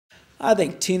I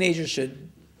think teenagers should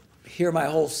hear my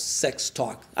whole sex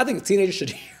talk. I think teenagers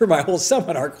should hear my whole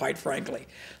seminar, quite frankly.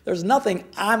 There's nothing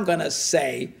I'm going to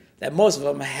say that most of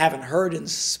them haven't heard in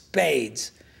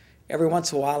spades. Every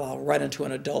once in a while, I'll run into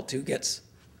an adult who gets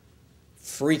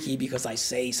freaky because I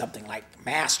say something like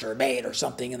masturbate or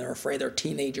something, and they're afraid their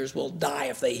teenagers will die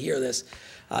if they hear this.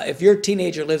 If your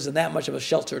teenager lives in that much of a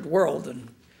sheltered world,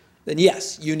 then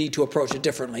yes, you need to approach it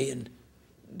differently and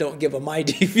don't give them my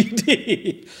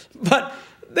DVD. But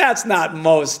that's not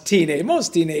most teenagers.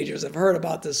 Most teenagers have heard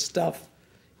about this stuff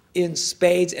in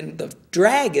spades, and the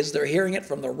drag is they're hearing it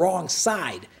from the wrong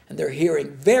side, and they're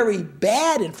hearing very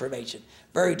bad information,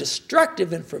 very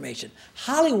destructive information.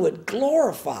 Hollywood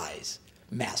glorifies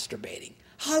masturbating.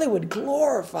 Hollywood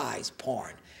glorifies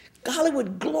porn.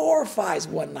 Hollywood glorifies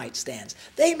one-night stands.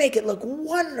 They make it look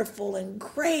wonderful and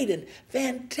great and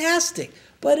fantastic,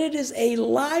 but it is a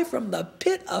lie from the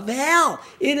pit of hell.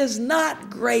 It is not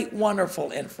great,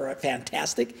 wonderful, and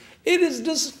fantastic. It is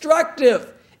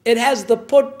destructive. It has the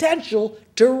potential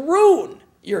to ruin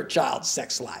your child's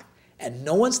sex life, and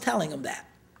no one's telling them that.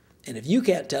 And if you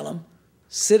can't tell them,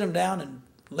 sit them down and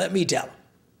let me tell them.